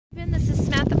This is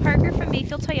Samantha Parker from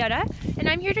Mayfield Toyota, and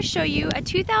I'm here to show you a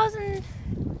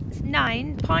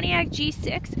 2009 Pontiac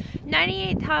G6,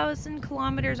 98,000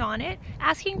 kilometers on it.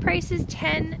 Asking price is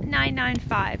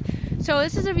 $10,995. So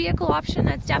this is a vehicle option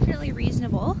that's definitely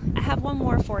reasonable. I have one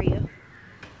more for you.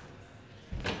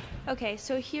 Okay,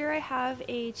 so here I have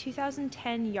a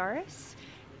 2010 Yaris.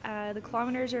 The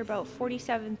kilometers are about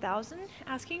 47,000.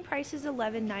 Asking price is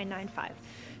 $11,995.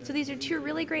 So these are two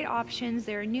really great options.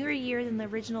 They're a newer year than the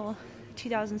original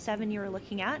 2007 you were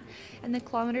looking at, and the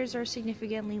kilometers are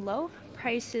significantly low.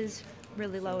 Price is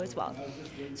really low as well.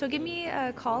 So give me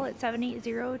a call at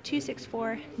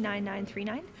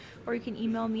 780-264-9939, or you can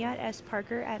email me at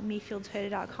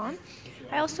sparker@mayfieldtoyota.com.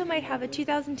 I also might have a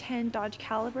 2010 Dodge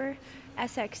Caliber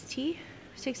SXT,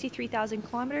 63,000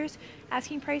 kilometers.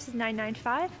 Asking price is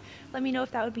 $995. Let me know if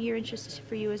that would be your interest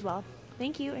for you as well.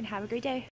 Thank you and have a great day.